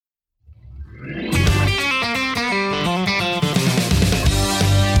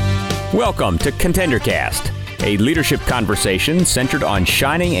Welcome to ContenderCast, a leadership conversation centered on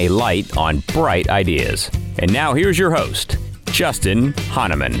shining a light on bright ideas. And now here's your host, Justin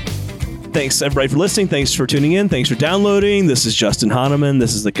Hahnemann. Thanks, everybody, for listening. Thanks for tuning in. Thanks for downloading. This is Justin Hahnemann.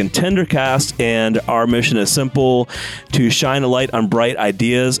 This is the ContenderCast, and our mission is simple: to shine a light on bright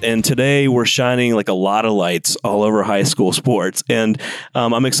ideas. And today, we're shining like a lot of lights all over high school sports. And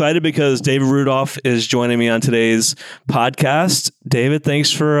I'm excited because David Rudolph is joining me on today's podcast. David,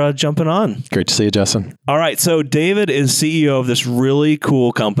 thanks for jumping on. Great to see you, Justin. All right, so David is CEO of this really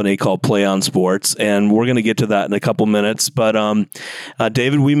cool company called Play On Sports, and we're going to get to that in a couple minutes. But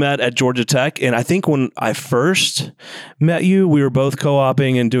David, we met at Georgia Tech, and I think when I first met you, we were both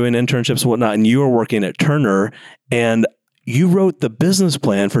co-oping and doing internships and whatnot, and you were working at Turner, and you wrote the business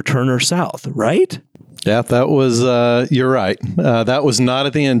plan for Turner South, right? Yeah, that was, you're right. That was not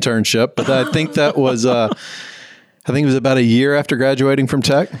at the internship, but I think that was... I think it was about a year after graduating from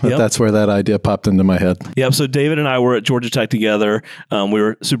Tech, but That's where that idea popped into my head. Yep. So David and I were at Georgia Tech together. We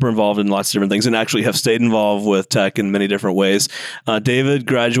were super involved in lots of different things and actually have stayed involved with Tech in many different ways. David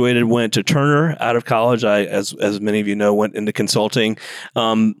graduated, went to Turner out of college. I, as many of you know, went into consulting.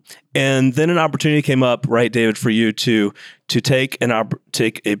 And then an opportunity came up, right, David, for you to take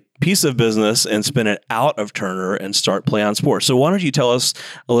a piece of business and spin it out of Turner and start Play On Sports. So why don't you tell us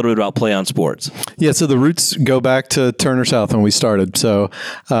a little bit about Play On Sports? Yeah, so the roots go back to Turner South when we started. So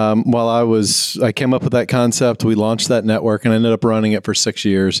while I came up with that concept, we launched that network and ended up running it for 6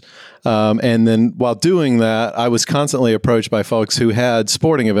 years. And then while doing that, I was constantly approached by folks who had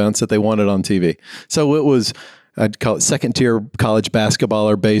sporting events that they wanted on TV. So it was... I'd call it second tier college basketball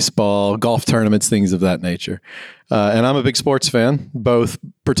or baseball, golf tournaments, things of that nature. And I'm a big sports fan, both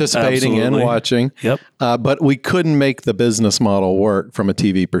participating and watching. Yep. But we couldn't make the business model work from a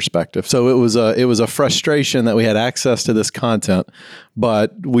TV perspective. So it was a frustration that we had access to this content,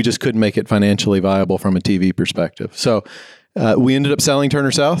 but we just couldn't make it financially viable from a TV perspective. So we ended up selling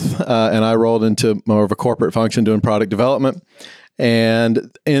Turner South, and I rolled into more of a corporate function doing product development.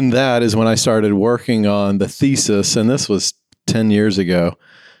 And in that is when I started working on the thesis, and this was 10 years ago.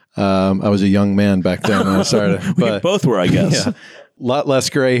 I was a young man back then when I started. We both were, I guess. Yeah, a lot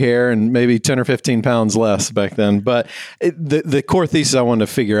less gray hair and maybe 10 or 15 pounds less back then. But the core thesis I wanted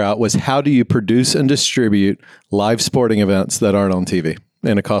to figure out was, how do you produce and distribute live sporting events that aren't on TV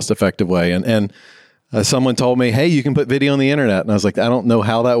in a cost-effective way? And someone told me, hey, you can put video on the internet. And I was like, I don't know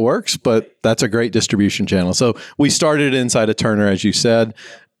how that works, but that's a great distribution channel. So we started inside of Turner, as you said,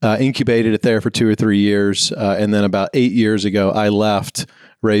 incubated it there for 2 or 3 years. And then about 8 years ago, I left,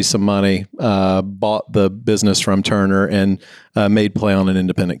 raised some money, bought the business from Turner, and made Play On an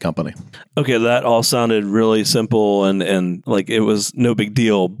independent company. Okay, that all sounded really simple and like it was no big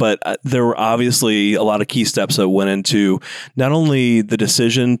deal, but there were obviously a lot of key steps that went into not only the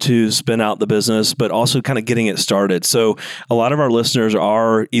decision to spin out the business, but also kind of getting it started. So a lot of our listeners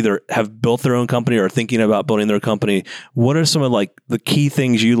are either have built their own company or thinking about building their company. What are some of like the key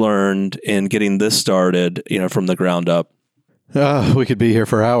things you learned in getting this started, from the ground up? We could be here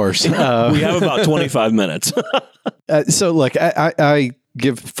for hours. We have about 25 minutes. So look, I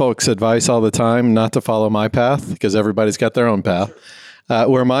give folks advice all the time not to follow my path, because everybody's got their own path.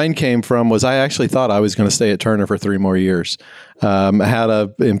 Where mine came from was I actually thought I was going to stay at Turner for 3 more years. I had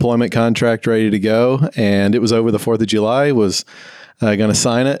an employment contract ready to go, and it was over the 4th of July, was going to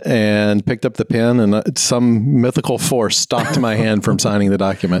sign it, and picked up the pen, and some mythical force stopped my hand from signing the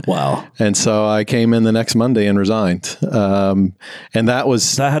document. Wow. And so I came in the next Monday and resigned. And that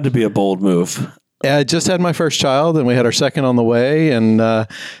had to be a bold move. I just had my first child, and we had our second on the way, and the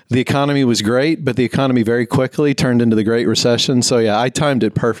economy was great, but the economy very quickly turned into the Great Recession. So yeah, I timed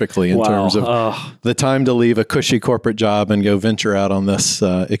it perfectly in terms of the time to leave a cushy corporate job and go venture out on this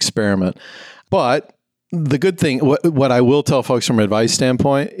experiment. But the good thing, what I will tell folks from an advice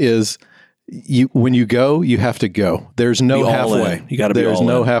standpoint is, when you go, you have to go. There's no halfway. You got to be all in. There's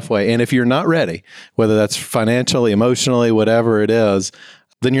no halfway. And if you're not ready, whether that's financially, emotionally, whatever it is,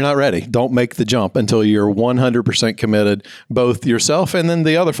 then you're not ready. Don't make the jump until you're 100% committed, both yourself and then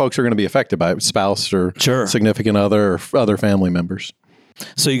the other folks who are going to be affected by it, spouse or significant other or other family members.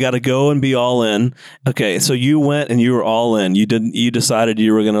 So you got to go and be all in. Okay, so you went and you were all in. You decided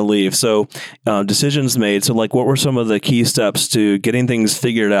you were going to leave. So decisions made. So like, what were some of the key steps to getting things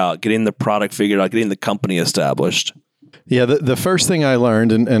figured out, getting the product figured out, getting the company established? Yeah, the first thing I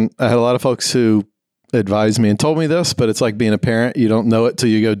learned, and I had a lot of folks who advised me and told me this, but it's like being a parent. You don't know it till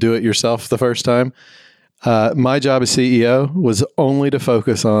you go do it yourself the first time. My job as CEO was only to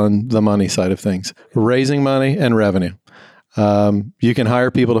focus on the money side of things, raising money and revenue. You can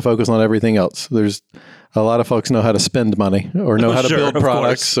hire people to focus on everything else. There's a lot of folks know how to spend money or know how to build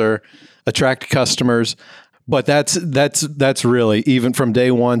products or attract customers. But that's really, even from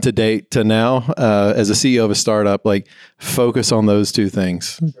day one to date to now, as a CEO of a startup, like, focus on those two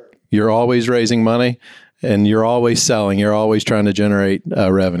things. You're always raising money and you're always selling. You're always trying to generate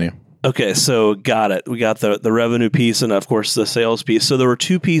revenue. Okay, so got it. We got the revenue piece and, of course, the sales piece. So there were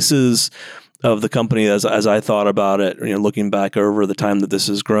two pieces of the company as I thought about it, looking back over the time that this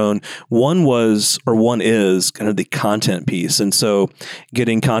has grown. One is kind of the content piece. And so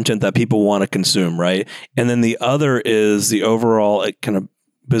getting content that people want to consume, right? And then the other is the overall kind of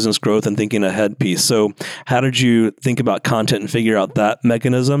business growth and thinking ahead piece. So how did you think about content and figure out that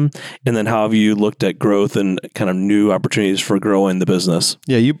mechanism? And then how have you looked at growth and kind of new opportunities for growing the business?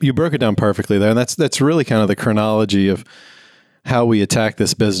 Yeah, you broke it down perfectly there. And that's really kind of the chronology of how we attack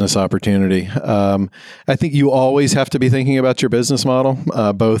this business opportunity. I think you always have to be thinking about your business model,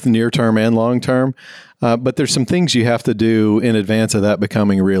 both near term and long term. But there's some things you have to do in advance of that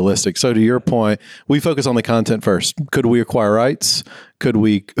becoming realistic. So to your point, we focus on the content first. Could we acquire rights? Could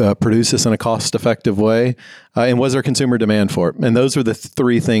we produce this in a cost-effective way? And was there consumer demand for it? And those are the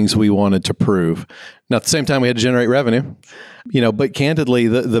three things we wanted to prove. Now, at the same time, we had to generate revenue. But candidly,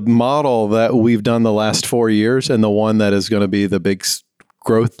 the model that we've done the last 4 years and the one that is going to be the big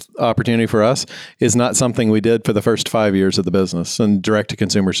growth opportunity for us is not something we did for the first 5 years of the business and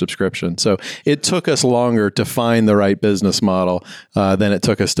direct-to-consumer subscription. So it took us longer to find the right business model than it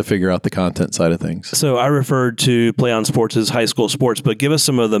took us to figure out the content side of things. So I referred to Play On Sports as high school sports, but give us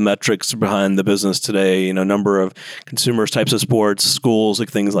some of the metrics behind the business today, number of consumers, types of sports, schools, like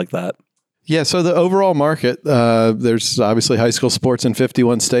things like that. Yeah, so the overall market, there's obviously high school sports in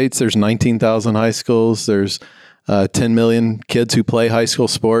 51 states. There's 19,000 high schools. There's 10 million kids who play high school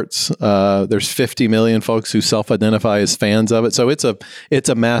sports. There's 50 million folks who self-identify as fans of it. So it's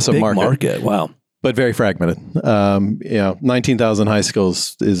a massive big market. Wow. But very fragmented. 19,000 high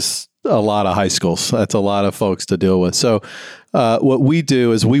schools is a lot of high schools. That's a lot of folks to deal with. So what we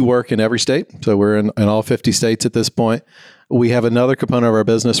do is we work in every state. So we're in all 50 states at this point. We have another component of our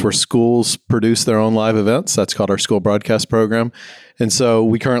business where schools produce their own live events. That's called our school broadcast program. And so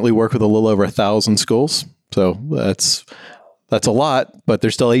we currently work with a little over 1,000 schools. So that's a lot, but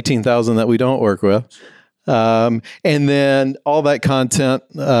there's still 18,000 that we don't work with. And then all that content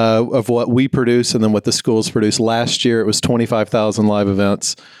of what we produce and then what the schools produce. Last year, it was 25,000 live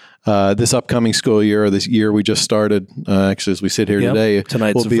events. This upcoming school year, or this year we just started, actually, as we sit here today,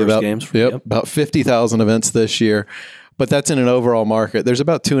 tonight's will be the first about, games. About 50,000 events this year. But that's in an overall market. There's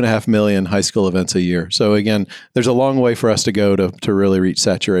about 2.5 million high school events a year. So again, there's a long way for us to go to really reach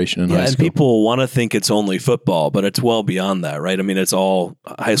saturation in high school. And people want to think it's only football, but it's well beyond that, right? I mean, it's all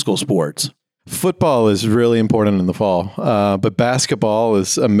high school sports. Football is really important in the fall, but basketball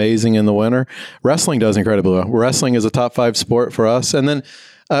is amazing in the winter. Wrestling does incredibly well. Wrestling is a top 5 sport for us. And then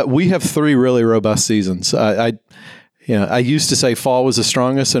we have 3 really robust seasons. I used to say fall was the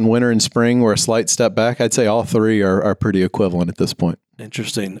strongest and winter and spring were a slight step back. I'd say all 3 are pretty equivalent at this point.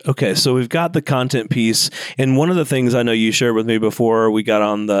 Interesting. Okay, so we've got the content piece. And one of the things I know you shared with me before we got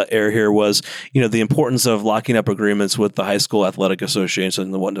on the air here was, the importance of locking up agreements with the high school athletic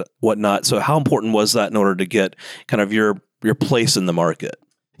association and whatnot. So how important was that in order to get kind of your place in the market?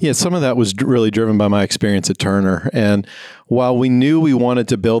 Yeah, some of that was really driven by my experience at Turner. And while we knew we wanted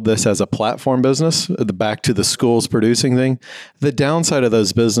to build this as a platform business, the back to the schools producing thing, the downside of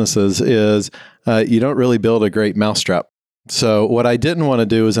those businesses is you don't really build a great mousetrap. So what I didn't want to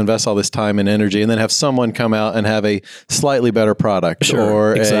do is invest all this time and energy and then have someone come out and have a slightly better product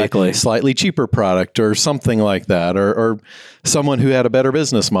or a slightly cheaper product or something like that, or someone who had a better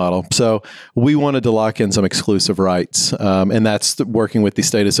business model. So we wanted to lock in some exclusive rights, and that's working with the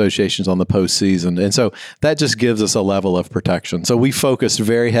state associations on the postseason. And so that just gives us a level of protection. So we focused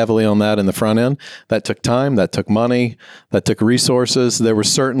very heavily on that in the front end. That took time, that took money, that took resources. There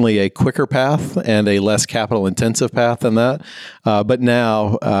was certainly a quicker path and a less capital intensive path than that. But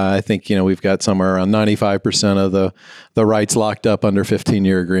now I think, we've got somewhere around 95% of the rights locked up under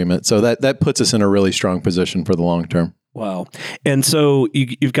 15-year agreement. So that puts us in a really strong position for the long term. Wow. And so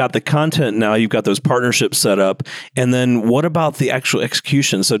you've got the content now, you've got those partnerships set up. And then what about the actual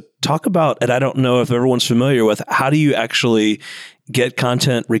execution? So talk about, and I don't know if everyone's familiar with, how do you actually get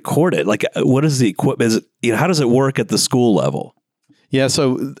content recorded? Like, what is the equipment? How does it work at the school level? Yeah,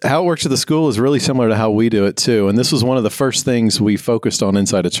 so how it works at the school is really similar to how we do it too. And this was one of the first things we focused on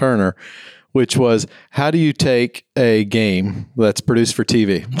inside of Turner, which was how do you take a game that's produced for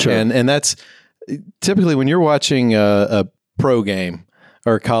TV? Sure. And that's typically when you're watching a pro game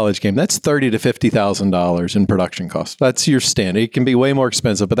or a college game, that's $30,000 to $50,000 in production costs. That's your standard. It can be way more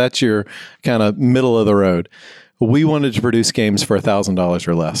expensive, but that's your kind of middle of the road. We wanted to produce games for $1,000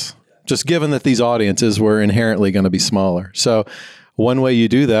 or less, just given that these audiences were inherently going to be smaller. So one way you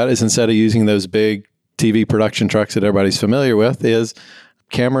do that is, instead of using those big TV production trucks that everybody's familiar with, is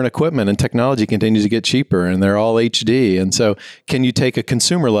camera and equipment and technology continues to get cheaper, and they're all HD. And so can you take a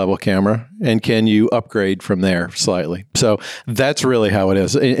consumer level camera and can you upgrade from there slightly? So that's really how it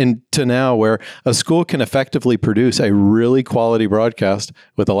is. And to now, where a school can effectively produce a really quality broadcast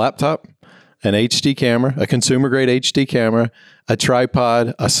with a laptop, an HD camera, a consumer grade HD camera, a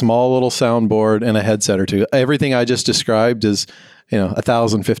tripod, a small little soundboard, and a headset or two. Everything I just described is, $1,000,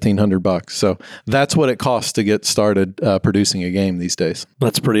 $1,500. So that's what it costs to get started producing a game these days.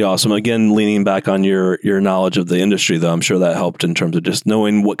 That's pretty awesome. Again, leaning back on your knowledge of the industry, though, I'm sure that helped in terms of just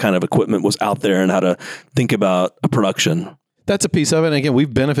knowing what kind of equipment was out there and how to think about a production. That's a piece of it. And again, we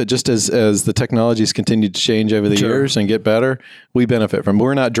benefit just as the technologies continue to change over the years and get better. We benefit from.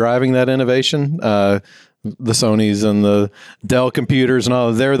 We're not driving that innovation. The Sonys and the Dell computers and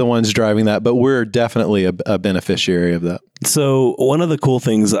all, they're the ones driving that, but we're definitely a beneficiary of that. So one of the cool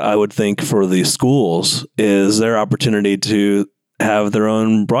things I would think for the schools is their opportunity to have their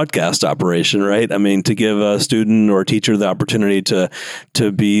own broadcast operation, right? I mean, to give a student or a teacher the opportunity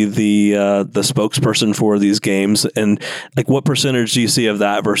to be the spokesperson for these games. And like, what percentage do you see of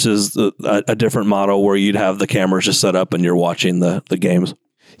that versus a different model where you'd have the cameras just set up and you're watching the games?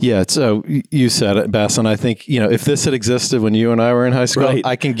 Yeah, so you said it, Bess, and I think, if this had existed when you and I were in high school, right,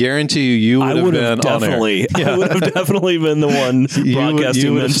 I can guarantee you would have been definitely, on air. Yeah. I would have definitely been the one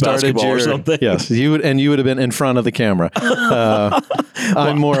broadcasting men's basketball or something. Yes, you would have been in front of the camera.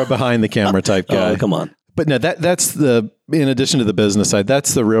 I'm more a behind the camera type guy. Oh, come on. But no, that's in addition to the business side,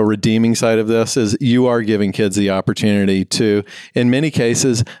 that's the real redeeming side of this, is you are giving kids the opportunity to, in many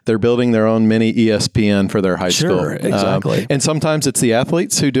cases, they're building their own mini ESPN for their high school. Sure, exactly. And sometimes it's the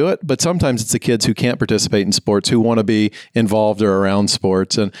athletes who do it, but sometimes it's the kids who can't participate in sports, who want to be involved or around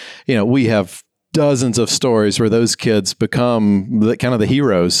sports. And, we have dozens of stories where those kids become kind of the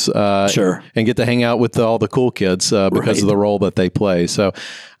heroes, and get to hang out with all the cool kids because of the role that they play. So,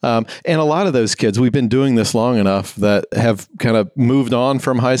 and a lot of those kids, we've been doing this long enough that have kind of moved on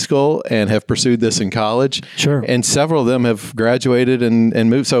from high school and have pursued this in college. Sure. And several of them have graduated and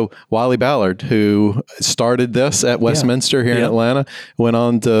moved. So Wally Ballard, who started this at Westminster here in Atlanta, went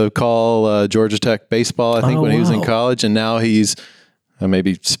on to call Georgia Tech baseball, I think, when he was in college. And now he's, I may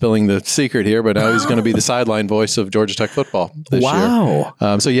be spilling the secret here, but now he's going to be the sideline voice of Georgia Tech football this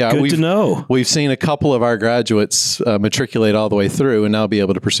year. So yeah, good to know. We've seen a couple of our graduates matriculate all the way through and now be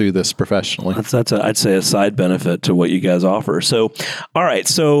able to pursue this professionally. That's I'd say a side benefit to what you guys offer. So, all right.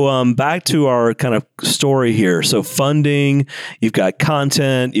 So back to our kind of story here. So funding, you've got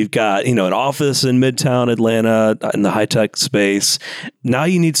content, you've got, an office in Midtown Atlanta in the high tech space. Now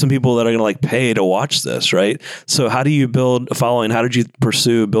you need some people that are going to pay to watch this, right? So how do you build a following? How did you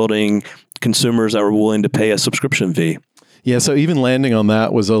pursue building consumers that were willing to pay a subscription fee? Yeah, so even landing on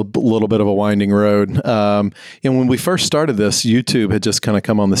that was a little bit of a winding road. And when we first started this, YouTube had just kind of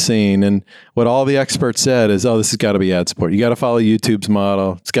come on the scene. And what all the experts said is, this has got to be ad support. You got to follow YouTube's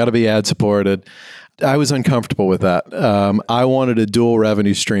model. It's got to be ad supported. I was uncomfortable with that. I wanted a dual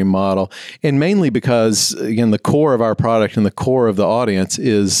revenue stream model, and mainly because, again, the core of our product and the core of the audience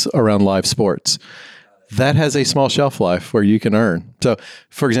is around live sports. That has a small shelf life where you can earn. So,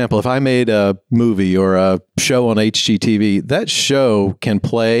 for example, if I made a movie or a show on HGTV, that show can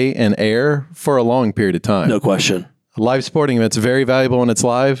play and air for a long period of time. No question. A live sporting event's very valuable when it's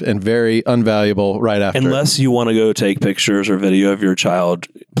live and very unvaluable right after. Unless you want to go take pictures or video of your child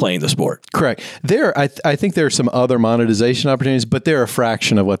playing the sport. Correct. I think there are some other monetization opportunities, but they're a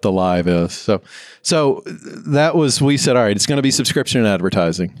fraction of what the live is. So that was, we said, all right, it's going to be subscription and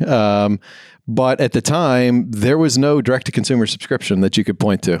advertising. But at the time, there was no direct-to-consumer subscription that you could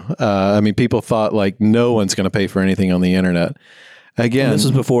point to. People thought no one's going to pay for anything on the internet. Again, and this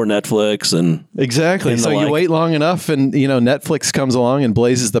is before Netflix and exactly. So you wait long enough, and Netflix comes along and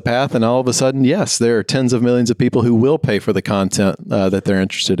blazes the path, and all of a sudden, yes, there are tens of millions of people who will pay for the content that they're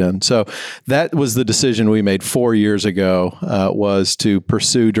interested in. So that was the decision we made 4 years ago, was to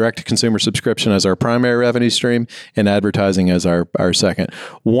pursue direct-to-consumer subscription as our primary revenue stream and advertising as our second.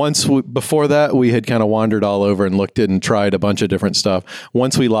 Before that, we had kind of wandered all over and looked at and tried a bunch of different stuff.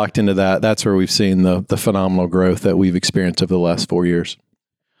 Once we locked into that, that's where we've seen the phenomenal growth that we've experienced over the last 4 years.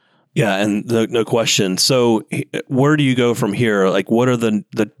 Yeah, and no question. So where do you go from here? What are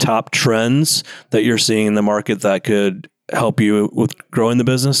the top trends that you're seeing in the market that could help you with growing the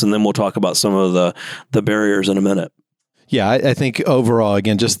business? And then we'll talk about some of the barriers in a minute. Yeah, I think overall,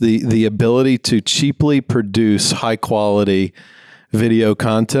 again, just the ability to cheaply produce high quality video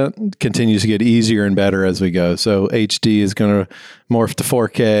content continues to get easier and better as we go. So HD is going to morph to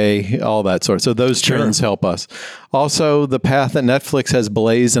 4K, all that sort. So those trends help us. Also, the path that Netflix has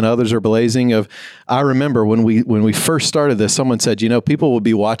blazed and others are blazing I remember when we first started this, someone said, people will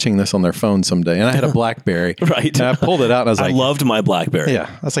be watching this on their phone someday. And I had a BlackBerry. Right. And I pulled it out and I was like, I loved my BlackBerry. Yeah.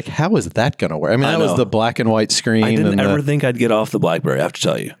 I was like, how is that going to work? I mean, that was the black and white screen. I didn't ever think I'd get off the BlackBerry, I have to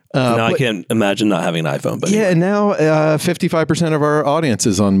tell you. Now I can't imagine not having an iPhone. But yeah, and now 55% of our audience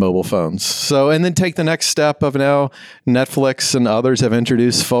is on mobile phones. So, and then take the next step of now Netflix and others have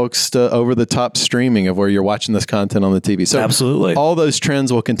introduced folks to over-the-top streaming of where you're watching this content on the TV. So absolutely, all those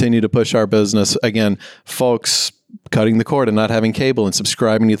trends will continue to push our business. Again, folks cutting the cord and not having cable and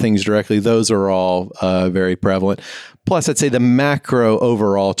subscribing to things directly, those are all very prevalent. Plus, I'd say the macro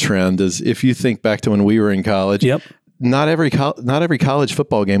overall trend is, if you think back to when we were in college, not every college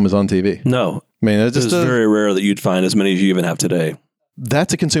football game was on TV. No. I mean, it's very rare that you'd find as many as you even have today.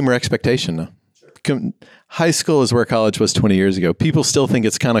 That's a consumer expectation now. High school is where college was 20 years ago. People still think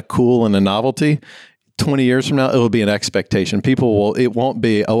it's kind of cool and a novelty. 20 years from now, it will be an expectation. It won't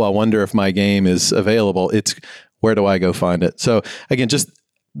be, I wonder if my game is available. It's, where do I go find it? So again, just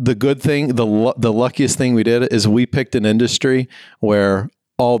the good thing, the luckiest thing we did is we picked an industry where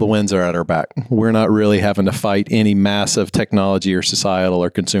all the winds are at our back. We're not really having to fight any massive technology or societal or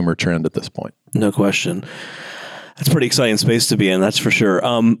consumer trend at this point. No question. That's a pretty exciting space to be in, that's for sure.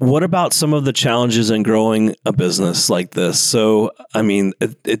 What about some of the challenges in growing a business like this? So, I mean,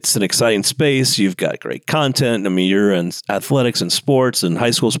 it's an exciting space. You've got great content. I mean, you're in athletics and sports, and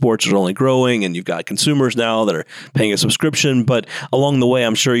high school sports are only growing, and you've got consumers now that are paying a subscription. But along the way,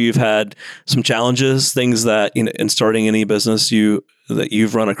 I'm sure you've had some challenges, things that, in starting any business that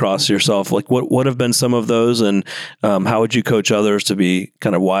you've run across yourself. Like what have been some of those, and how would you coach others to be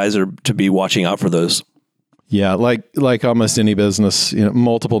kind of wiser to be watching out for those? Yeah, like almost any business,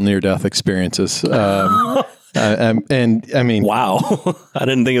 multiple near-death experiences. And I mean, wow, I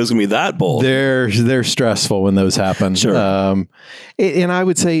didn't think it was gonna be that bold. They're stressful when those happen. Sure. And I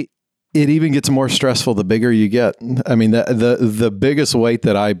would say it even gets more stressful the bigger you get. I mean, the biggest weight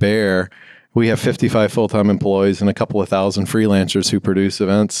that I bear, we have 55 full-time employees and a couple of thousand freelancers who produce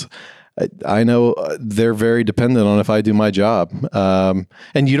events. I know they're very dependent on if I do my job.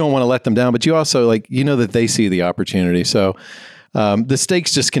 And you don't want to let them down, but you also that they see the opportunity. So the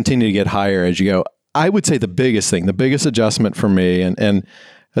stakes just continue to get higher as you go. I would say the biggest adjustment for me, and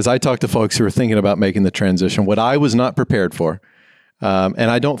as I talk to folks who are thinking about making the transition, what I was not prepared for,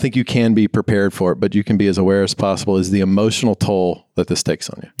 and I don't think you can be prepared for it, but you can be as aware as possible, is the emotional toll that this takes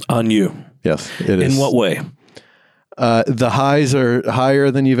on you. On you. Yes, it is. In what way? The highs are higher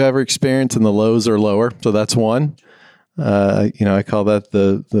than you've ever experienced, and the lows are lower. So that's one. I call that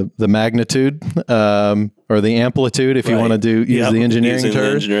the magnitude or the amplitude, if you want to use the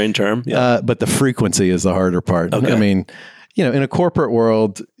engineering term. Yeah. But the frequency is the harder part. Okay. I mean, in a corporate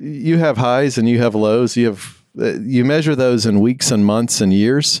world, you have highs and you have lows. You measure those in weeks and months and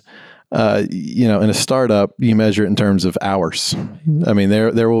years. In a startup, you measure it in terms of hours. I mean,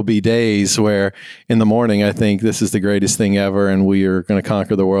 there will be days where in the morning, I think this is the greatest thing ever and we are going to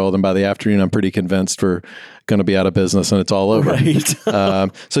conquer the world. And by the afternoon, I'm pretty convinced we're going to be out of business and it's all over. Right.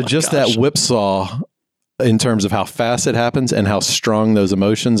 That whipsaw in terms of how fast it happens and how strong those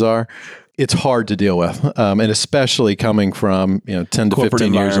emotions are, it's hard to deal with. And especially coming from, 10 to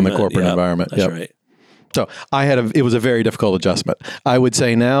 15 years in the corporate environment. That's right. So it was a very difficult adjustment. I would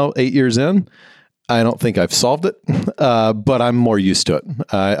say now, 8 years in, I don't think I've solved it, but I'm more used to it.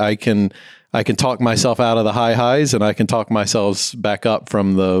 I can talk myself out of the high highs, and I can talk myself back up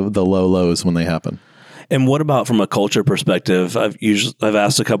from the low lows when they happen. And what about from a culture perspective? I've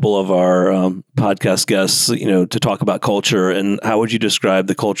asked a couple of our podcast guests, to talk about culture, and how would you describe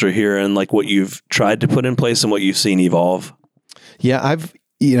the culture here, and like what you've tried to put in place and what you've seen evolve? Yeah,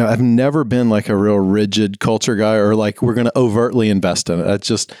 I've never been like a real rigid culture guy, or like we're going to overtly invest in it.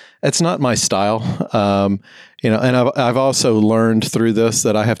 It's not my style. And I've also learned through this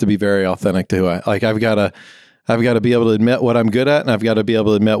that I have to be very authentic to who I've got to be able to admit what I'm good at, and I've got to be able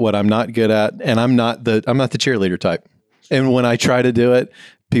to admit what I'm not good at. And I'm not the cheerleader type. And when I try to do it,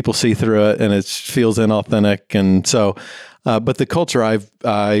 people see through it and it feels inauthentic. And so, but the culture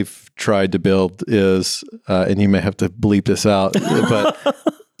I've tried to build is, and you may have to bleep this out, but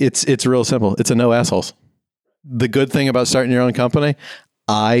it's real simple. It's a no assholes. The good thing about starting your own company,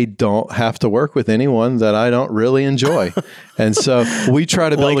 I don't have to work with anyone that I don't really enjoy. And so we try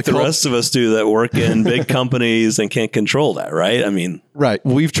to build like the rest of us do that work in big companies and can't control that, right? I mean, right.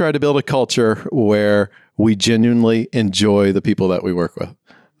 We've tried to build a culture where we genuinely enjoy the people that we work with.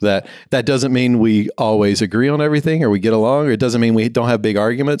 That doesn't mean we always agree on everything or we get along, or it doesn't mean we don't have big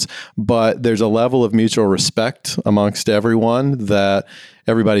arguments, but there's a level of mutual respect amongst everyone that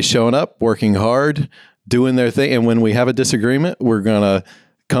everybody's showing up, working hard, doing their thing. And when we have a disagreement, we're going to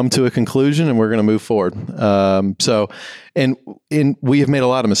come to a conclusion and we're going to move forward. And we have made a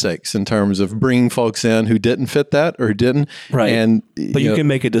lot of mistakes in terms of bringing folks in who didn't fit that or who didn't. Right. But you can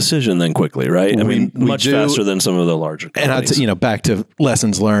make a decision then quickly, right? I mean, much faster than some of the larger companies. And back to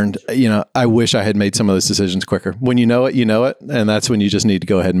lessons learned, I wish I had made some of those decisions quicker. When you know it, and that's when you just need to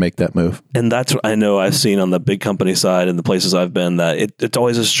go ahead and make that move. And that's what I know I've seen on the big company side and the places I've been, that it's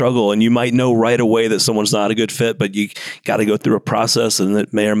always a struggle, and you might know right away that someone's not a good fit, but you got to go through a process, and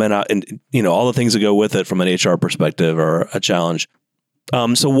it may or may not, and all the things that go with it from an HR perspective are a challenge.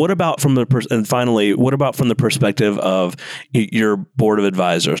 So what about from the perspective of your board of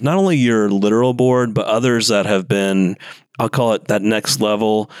advisors? Not only your literal board, but others that have been, I'll call it that next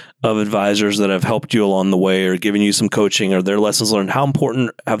level of advisors that have helped you along the way or given you some coaching or their lessons learned. How important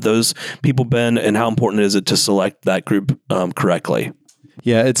have those people been, and how important is it to select that group correctly?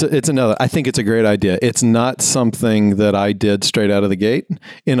 Yeah, it's another. I think it's a great idea. It's not something that I did straight out of the gate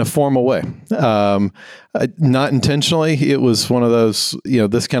in a formal way. Not intentionally. It was one of those,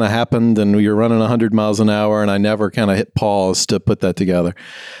 this kind of happened and you're running 100 miles an hour, and I never kind of hit pause to put that together.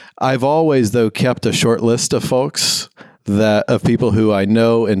 I've always, though, kept a short list of folks of people who I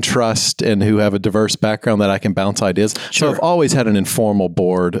know and trust and who have a diverse background that I can bounce ideas. Sure. So I've always had an informal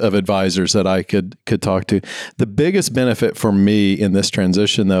board of advisors that I could talk to. The biggest benefit for me in this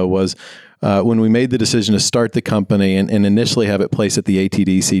transition, though, was when we made the decision to start the company and initially have it placed at the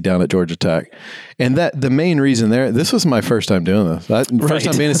ATDC down at Georgia Tech. And the main reason this was my first time doing this. First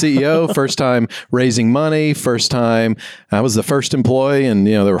time being a CEO, first time raising money, first time I was the first employee, and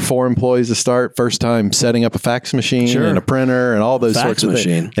there were 4 employees to start, first time setting up a fax machine and a printer and all those sorts of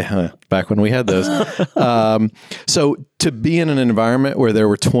things. Yeah, back when we had those. So to be in an environment where there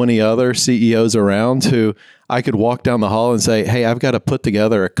were 20 other CEOs around who I could walk down the hall and say, hey, I've got to put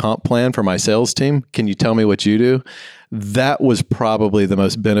together a comp plan for my sales team. Can you tell me what you do? That was probably the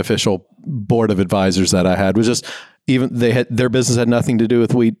most beneficial board of advisors that I had. Was just even their business had nothing to do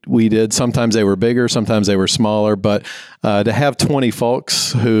with we did. Sometimes they were bigger, sometimes they were smaller, but to have 20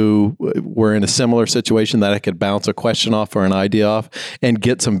 folks who were in a similar situation that I could bounce a question off or an idea off and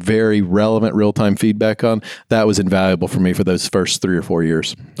get some very relevant real-time feedback on, that was invaluable for me for those first 3 or 4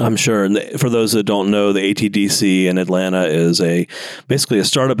 years. I'm sure. And for those that don't know, the ATDC in Atlanta is basically a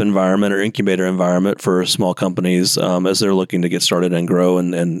startup environment or incubator environment for small companies as they're looking to get started and grow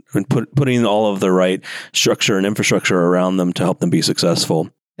and putting all of the right structure and infrastructure around them to help them be successful.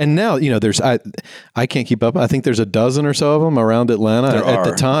 And now, there's I can't keep up. I think there's a dozen or so of them around Atlanta at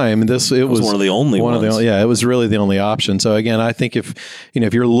the time. It was one of the only ones. It was really the only option. So again, I think if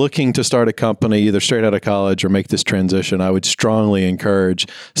you're looking to start a company either straight out of college or make this transition, I would strongly encourage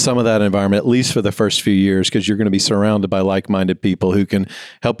some of that environment, at least for the first few years, because you're going to be surrounded by like-minded people who can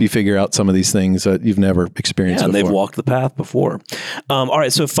help you figure out some of these things that you've never experienced and before. They've walked the path before. All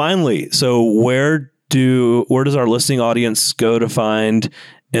right. So finally, where does our listening audience go to find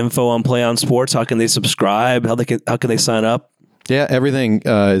info on Play On Sports? How can they subscribe? How can they sign up? Yeah, everything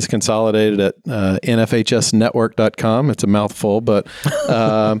is consolidated at nfhsnetwork.com. It's a mouthful, but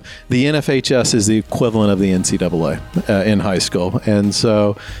the NFHS is the equivalent of the NCAA in high school. And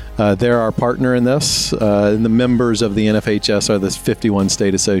so they're our partner in this. And the members of the NFHS are the 51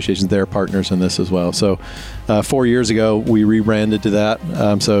 state associations. They're partners in this as well. So 4 years ago, we rebranded to that.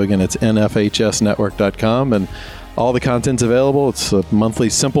 So again, it's nfhsnetwork.com. And all the content's available. It's a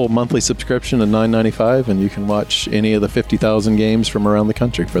simple monthly subscription of $9.95, and you can watch any of the 50,000 games from around the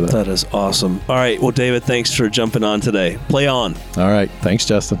country for that. That is awesome. All right. Well, David, thanks for jumping on today. Play on. All right. Thanks,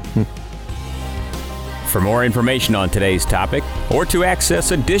 Justin. For more information on today's topic or to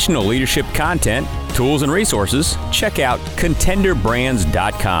access additional leadership content, tools, and resources, check out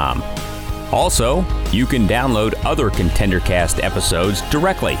contenderbrands.com. Also, you can download other ContenderCast episodes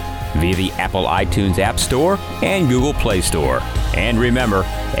directly via the Apple iTunes App Store and Google Play Store. And remember,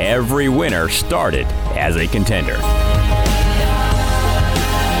 every winner started as a contender.